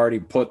that they've already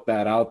put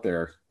that out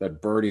there,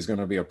 that Birdie's going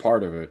to be a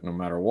part of it no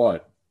matter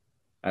what,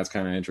 that's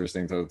kind of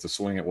interesting to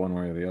swing it one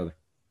way or the other.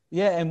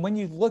 Yeah, and when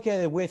you look at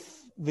it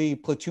with the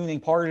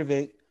platooning part of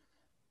it,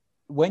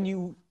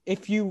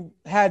 if you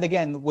had,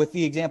 again, with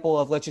the example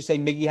of, let's just say,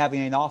 Miggy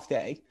having an off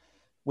day,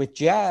 with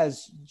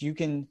Jazz, you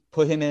can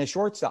put him in a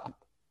shortstop.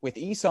 With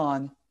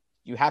Isan,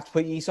 you have to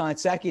put Isan at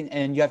second,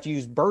 and you have to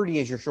use Birdie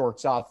as your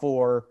shortstop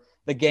for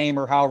the game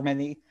or however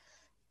many.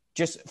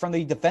 Just from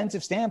the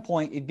defensive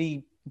standpoint, it'd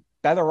be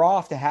better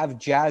off to have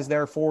Jazz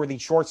there for the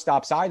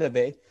shortstop side of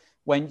it,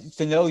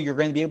 to know you're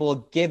going to be able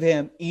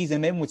to ease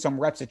him in with some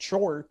reps at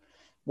short,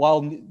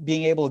 while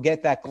being able to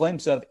get that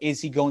glimpse of,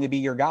 is he going to be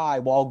your guy,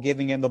 while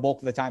giving him the bulk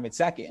of the time at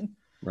second.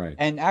 Right.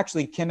 And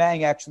actually, Kim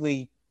Ng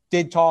actually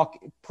did talk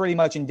pretty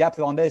much in depth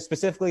on this,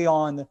 specifically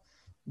on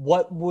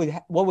what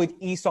would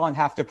Isan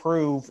have to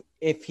prove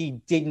if he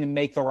didn't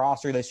make the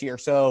roster this year.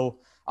 So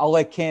I'll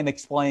let Kim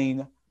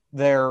explain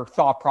their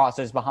thought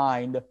process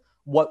behind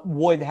what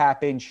would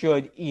happen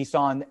should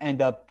Isan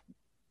end up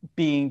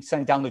being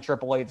sent down to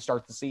AAA to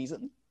start the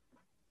season.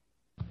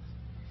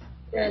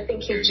 Yeah, I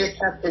think you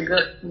just have to go.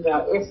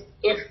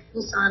 If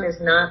Isan is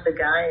not the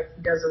guy, if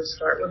he doesn't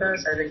start with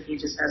us, I think he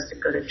just has to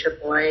go to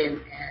AAA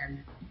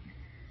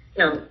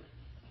and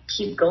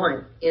keep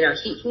going.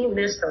 He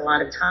missed a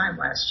lot of time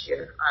last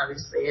year.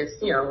 Obviously,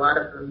 a lot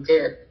of them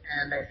did,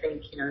 and I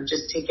think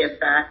just to get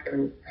back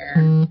and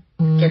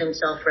get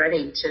himself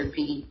ready to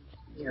be,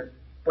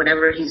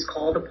 whenever he's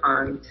called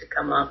upon to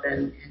come up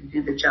and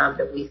do the job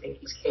that we think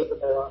he's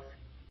capable of.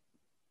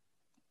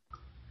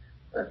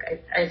 Look,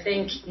 I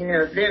think,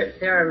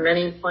 there are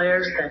many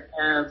players that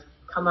have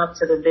come up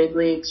to the big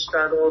league,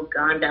 struggled,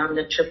 gone down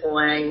to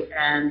AAA,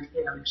 and,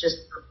 just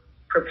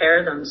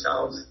prepare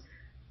themselves.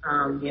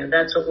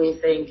 That's what we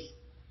think,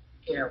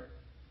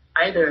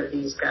 either of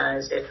these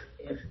guys,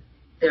 if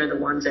they're the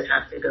ones that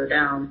have to go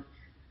down,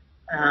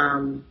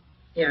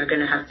 are going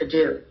to have to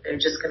do. They're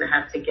just going to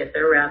have to get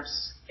their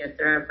reps, get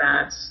their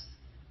at-bats,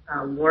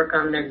 work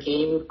on their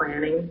game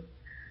planning,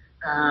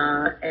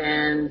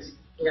 and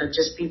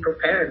just be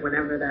prepared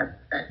whenever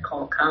that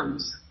call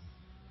comes.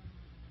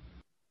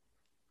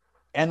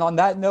 And on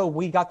that note,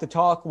 we got to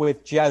talk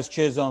with Jazz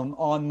Chisholm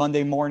on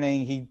Monday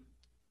morning. He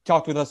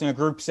talked with us in a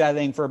group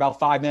setting for about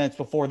 5 minutes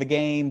before the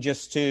game,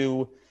 just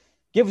to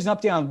give us an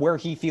update on where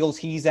he feels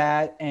he's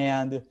at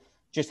and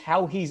just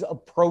how he's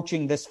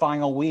approaching this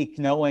final week,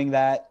 knowing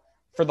that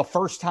for the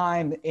first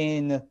time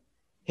in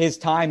his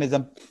time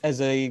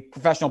as a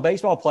professional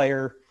baseball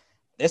player,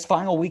 this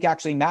final week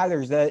actually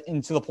matters,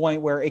 and to the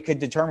point where it could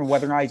determine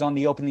whether or not he's on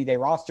the opening day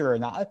roster or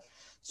not.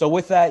 So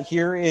with that,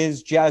 here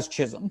is Jazz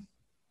Chisholm.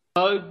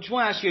 Just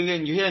want to ask you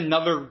again, you hit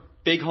another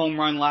big home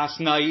run last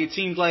night. It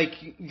seems like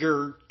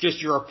your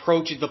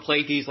approach at the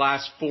plate these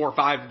last 4 or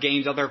 5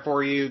 games out there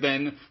for you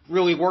been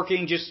really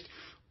working. Just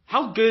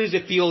how good does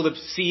it feel to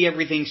see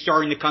everything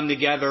starting to come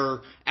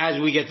together as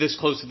we get this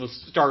close to the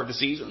start of the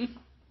season?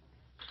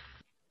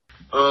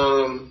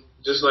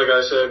 Just like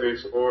I said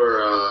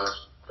before,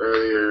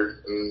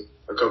 earlier in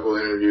a couple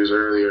of interviews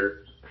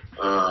earlier,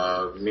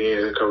 me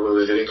and a couple of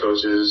the hitting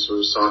coaches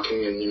was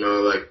talking, and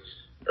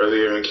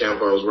earlier in camp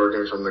I was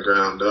working from the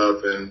ground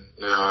up, and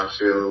now I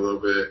feel a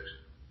little bit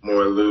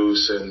more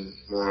loose and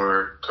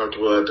more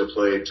comfortable at the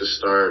plate to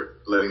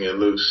start letting it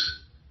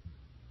loose.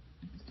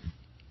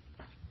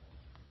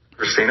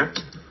 Christina?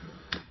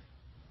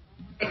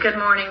 Good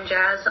morning,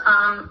 Jazz.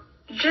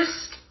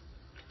 Just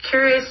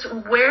curious,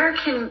 where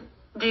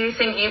do you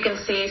think you can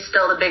see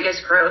still the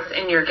biggest growth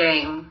in your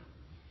game?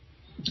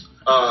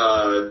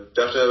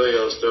 Definitely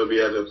I'll still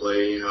be at the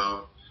plate,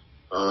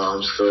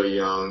 I'm still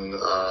young,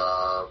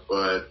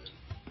 but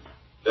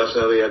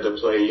definitely at the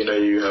plate,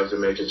 you have to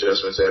make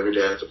adjustments every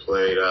day at the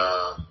plate.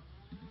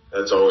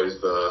 That's always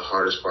the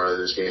hardest part of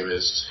this game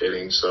is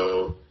hitting,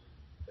 so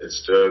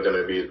it's still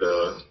going to be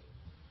the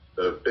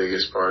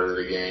biggest part of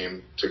the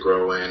game to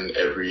grow in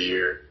every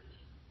year.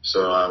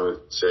 So I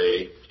would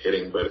say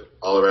hitting, but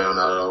all around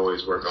I would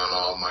always work on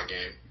all of my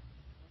game.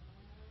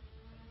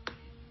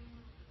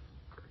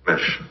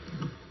 Mitch.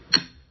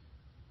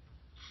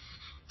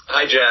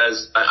 Hi,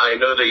 Jazz. I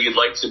know that you'd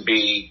like to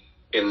be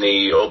in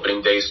the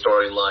opening day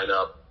starting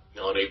lineup,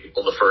 on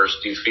April the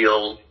 1st. Do you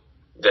feel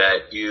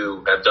that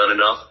you have done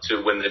enough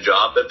to win the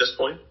job at this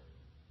point?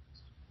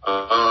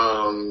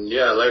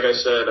 Yeah, like I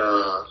said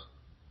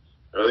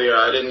earlier,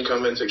 I didn't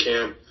come into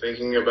camp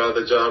thinking about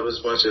the job as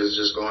much as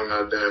just going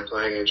out there and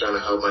playing and trying to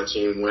help my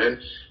team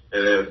win.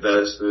 And if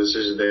that's the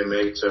decision they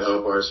make to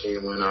help our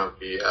team win, I'll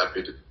be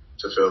happy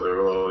to fill the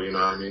role, you know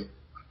what I mean?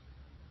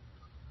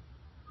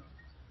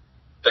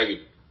 Thank you.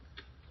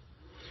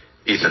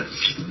 Ethan.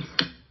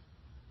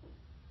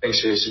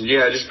 Thanks, Jason.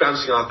 Yeah, just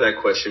bouncing off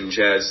that question,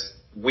 Jazz,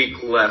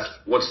 week left,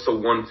 what's the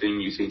one thing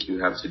you think you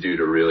have to do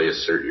to really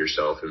assert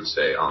yourself and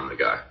say, I'm the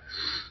guy?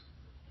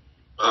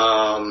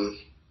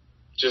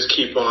 Just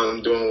keep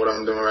on doing what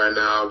I'm doing right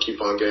now,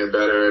 keep on getting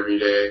better every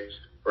day,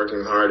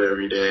 working hard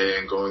every day,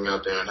 and going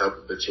out there and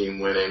helping the team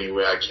win any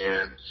way I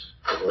can,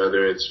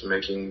 whether it's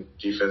making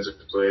defensive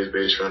plays,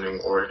 base running,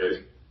 or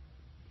hitting.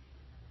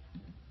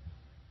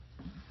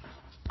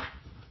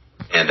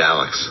 and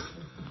Alex.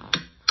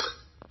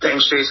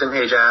 Thanks, Jason.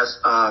 Hey, Jazz.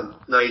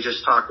 No, you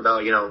just talked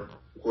about,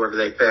 whoever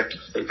they pick.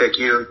 If they pick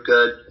you,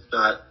 good. If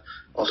not,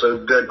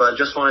 also good. But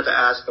just wanted to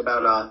ask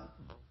about,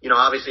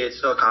 obviously it's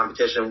still a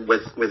competition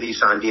with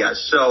Isan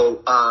Diaz.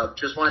 So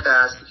just wanted to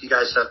ask if you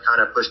guys have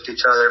kind of pushed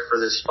each other for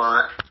this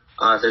spot,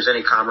 if there's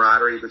any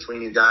camaraderie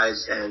between you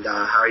guys, and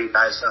how are you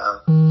guys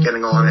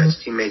getting along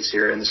as teammates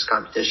here in this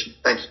competition?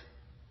 Thanks.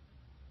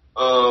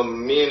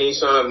 Me and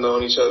Isan have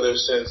known each other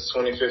since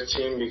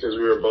 2015 because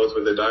we were both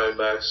with the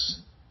Diamondbacks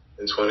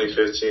in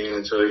 2015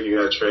 until he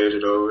got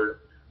traded over.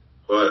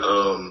 But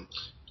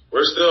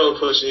we're still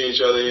pushing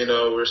each other,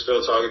 we're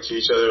still talking to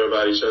each other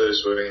about each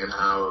other's swing and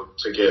how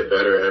to get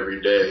better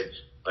every day.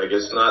 Like,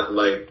 it's not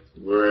like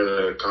we're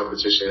in a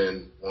competition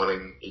and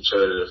wanting each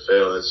other to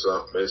fail.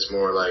 It's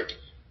more like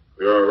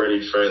we were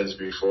already friends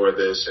before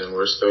this and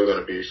we're still going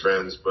to be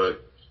friends, but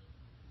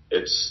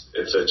it's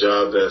a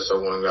job that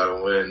someone got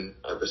to win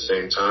at the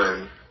same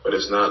time. But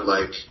it's not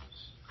like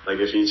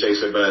if he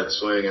takes a bad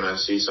swing and I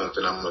see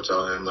something, I'm going to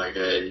tell him, like,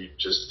 hey, you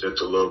just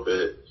dipped a little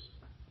bit.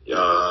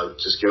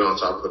 Just get on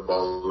top of the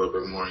ball a little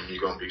bit more and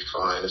you're going to be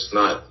fine. It's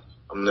not,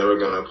 I'm never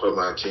going to put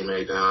my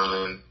teammate down,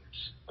 and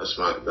that's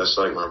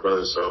like my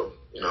brother. So,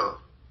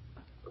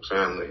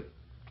 family.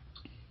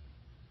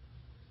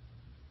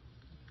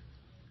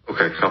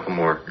 Okay, a couple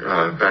more.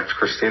 Back to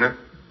Christina.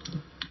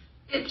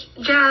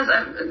 Jazz,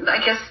 I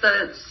guess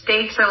the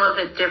stakes are a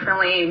little bit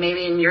differently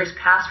maybe in years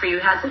past for you.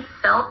 Has it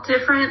felt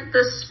different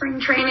this spring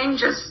training,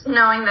 just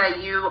knowing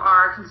that you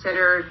are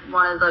considered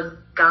one of the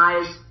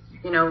guys,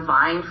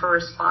 vying for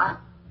a spot?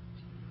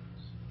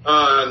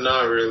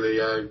 Not really.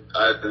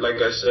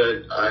 Like I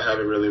said, I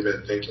haven't really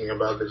been thinking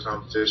about the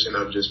competition.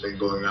 I've just been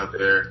going out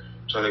there,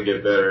 trying to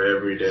get better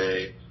every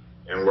day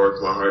and work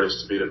my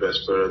hardest to be the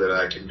best player that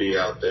I can be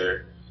out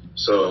there.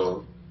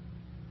 So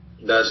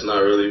that's not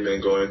really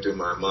been going through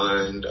my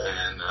mind,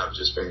 and I've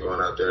just been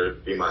going out there to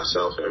be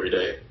myself every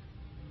day.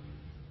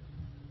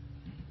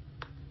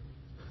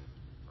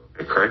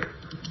 Okay, Craig?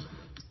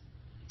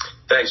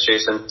 Thanks,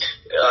 Jason.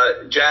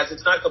 Jazz,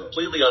 it's not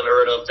completely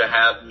unheard of to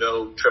have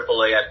no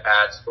AAA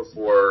at-bats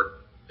before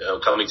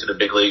coming to the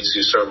big leagues.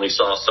 You certainly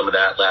saw some of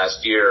that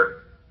last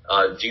year.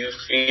 Do you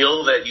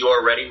feel that you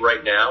are ready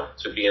right now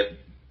to be an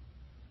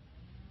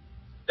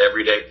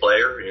everyday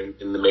player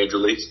in the major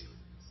leagues?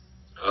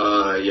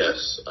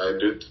 Yes, I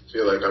do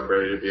feel like I'm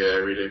ready to be an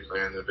everyday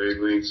player in the big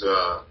leagues.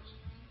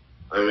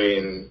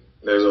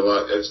 There's a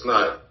lot. It's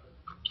not,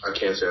 I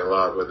can't say a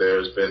lot, but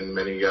there's been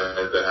many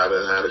guys that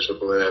haven't had a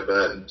AAA at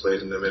bat and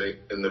played in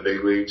the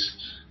big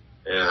leagues.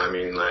 And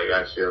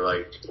I feel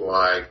like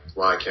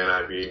why can't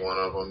I be one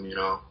of them?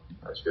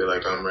 I feel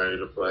like I'm ready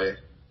to play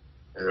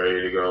and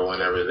ready to go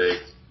whenever they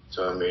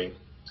tell me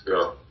to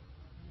go.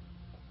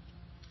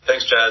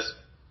 Thanks, Jazz.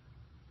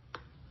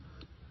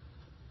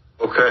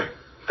 Okay.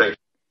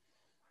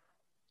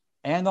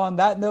 And on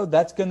that note,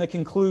 that's going to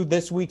conclude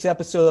this week's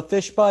episode of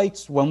Fish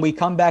Bites. When we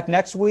come back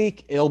next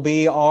week, it'll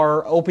be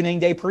our opening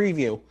day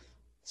preview.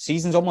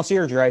 Season's almost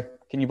here, Dre.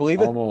 Can you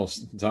believe it?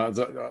 Almost.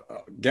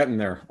 Getting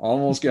there.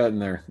 Almost getting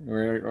there.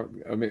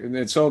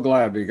 It's so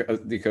glad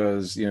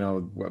because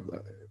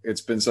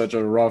it's been such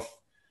a rough,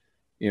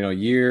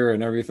 year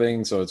and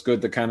everything. So it's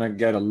good to kind of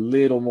get a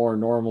little more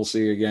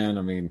normalcy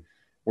again.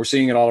 We're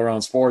seeing it all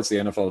around sports. The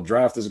NFL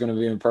draft is going to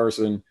be in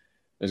person.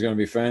 There's going to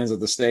be fans at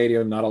the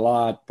stadium. Not a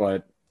lot,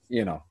 but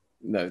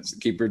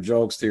keep your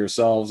jokes to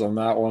yourselves on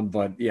that one.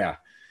 But yeah,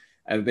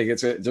 I think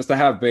it's just to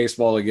have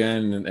baseball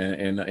again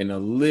and in a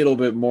little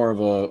bit more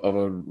of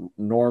a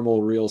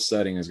normal, real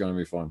setting is going to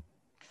be fun.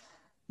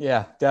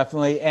 Yeah,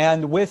 definitely.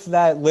 And with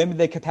that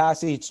limited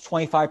capacity, it's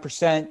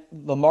 25%.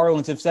 The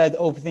Marlins have said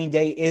opening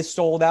day is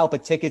sold out,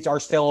 but tickets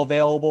are still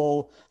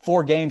available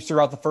for games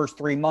throughout the first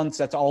 3 months.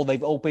 That's all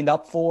they've opened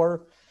up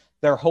for.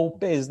 Their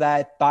hope is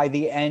that by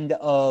the end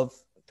of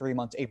 3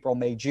 months, April,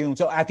 May, June.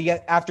 So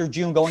after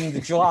June going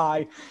into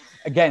July,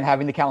 again,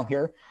 having to count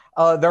here,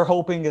 they're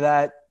hoping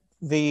that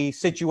the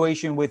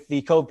situation with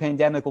the COVID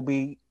pandemic will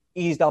be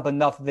eased up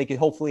enough that they could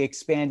hopefully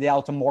expand it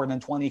out to more than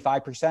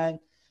 25%.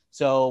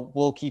 So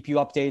we'll keep you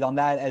updated on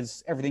that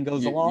as everything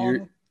goes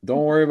along.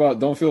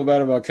 Don't feel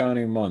bad about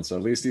counting months.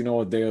 At least you know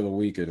what day of the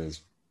week it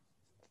is.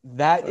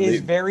 That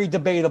is very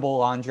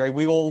debatable, Andre.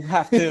 We will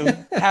have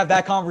to have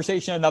that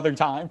conversation another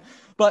time.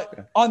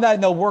 But on that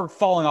note, we're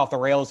falling off the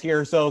rails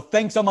here. So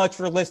thanks so much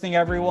for listening,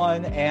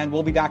 everyone, and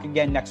we'll be back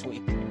again next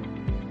week.